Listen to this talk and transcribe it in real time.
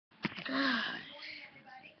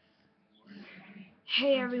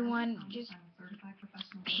Hey everyone, just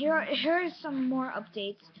here's some more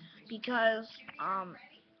updates because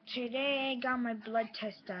today I got my blood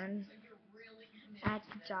test done at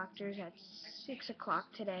the doctor's at 6 o'clock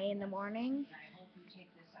today in the morning.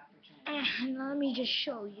 And let me just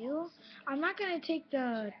show you. I'm not gonna take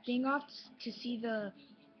the thing off to see the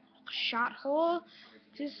shot hole,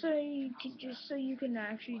 just so you can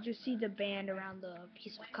actually just see the band around the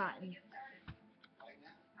piece of cotton.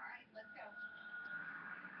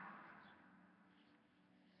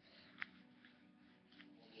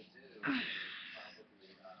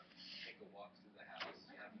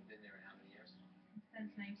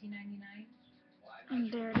 Since 1999.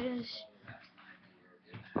 And there it is.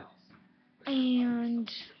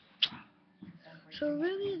 And so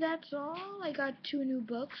really that's all. I got 2 new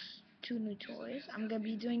books, 2 new toys. I'm gonna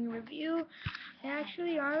be doing a review. I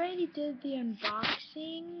actually already did the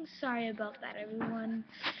unboxing. Sorry about that, everyone.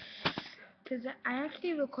 Because I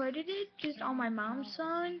actually recorded it just on my mom's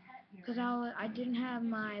phone. Because I didn't have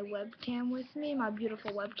my webcam with me, my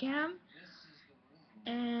beautiful webcam.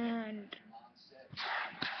 And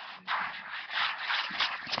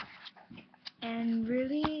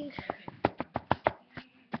really,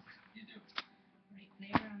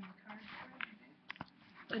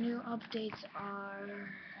 the new updates are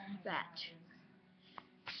that.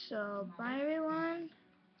 So, bye everyone.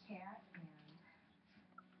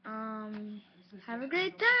 Have a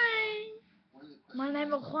great time. My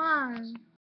name is Juan.